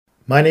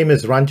My name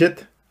is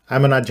Ranjit.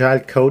 I'm an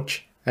Agile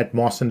coach at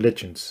Moss &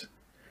 Lichens.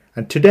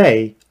 And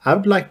today I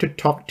would like to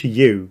talk to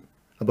you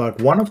about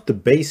one of the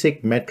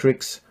basic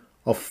metrics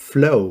of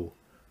flow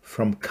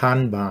from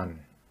Kanban.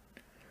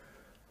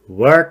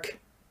 Work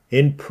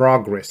in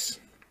progress.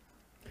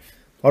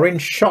 Or in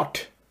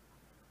short,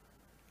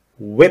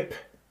 WIP.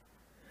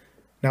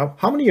 Now,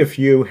 how many of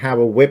you have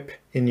a WIP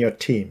in your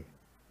team?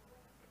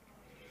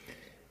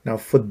 Now,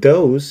 for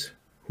those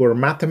who are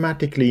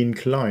mathematically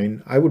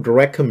inclined, I would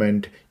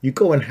recommend you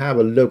go and have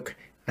a look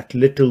at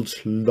Little's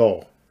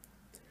Law.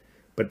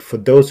 But for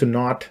those who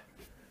not,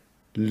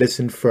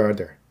 listen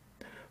further.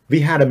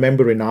 We had a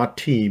member in our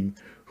team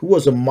who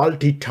was a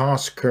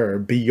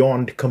multitasker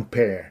beyond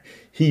compare.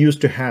 He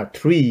used to have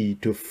 3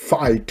 to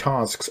 5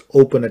 tasks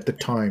open at the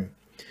time.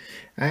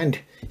 And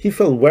he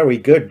felt very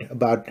good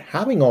about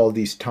having all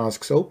these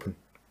tasks open.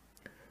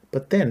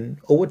 But then,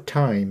 over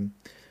time,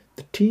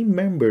 the team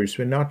members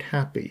were not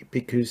happy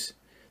because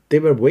they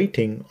were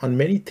waiting on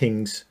many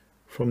things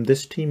from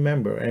this team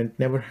member and it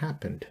never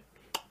happened.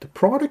 The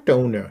product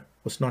owner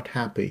was not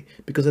happy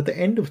because at the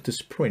end of the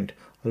sprint,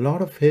 a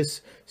lot of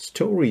his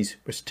stories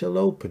were still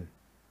open.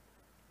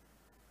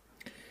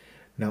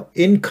 Now,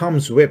 in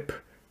comes WIP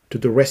to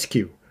the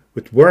rescue.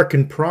 With work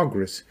in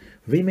progress,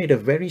 we made a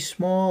very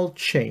small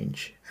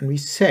change and we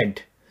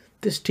said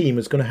this team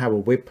is going to have a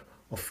WIP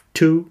of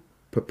 2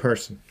 per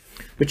person,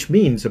 which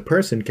means a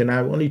person can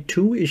have only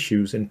 2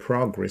 issues in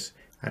progress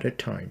at a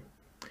time.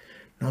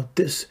 Now,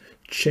 this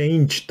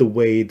changed the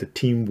way the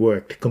team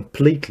worked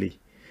completely.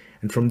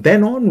 And from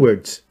then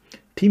onwards,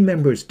 team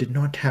members did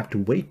not have to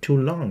wait too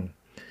long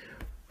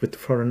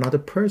for another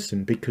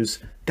person because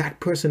that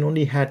person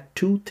only had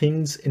 2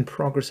 things in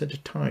progress at a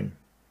time.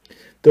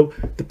 Though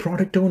the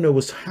product owner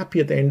was happy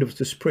at the end of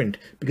the sprint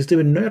because there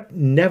were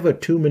never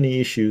too many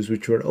issues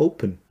which were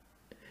open.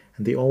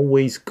 And they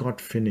always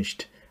got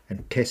finished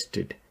and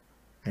tested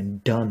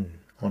and done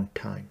on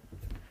time.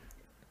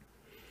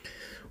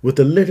 With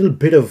a little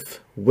bit of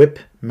WIP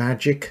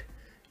magic,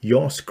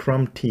 your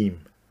Scrum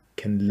team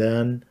can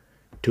learn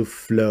to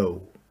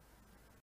flow.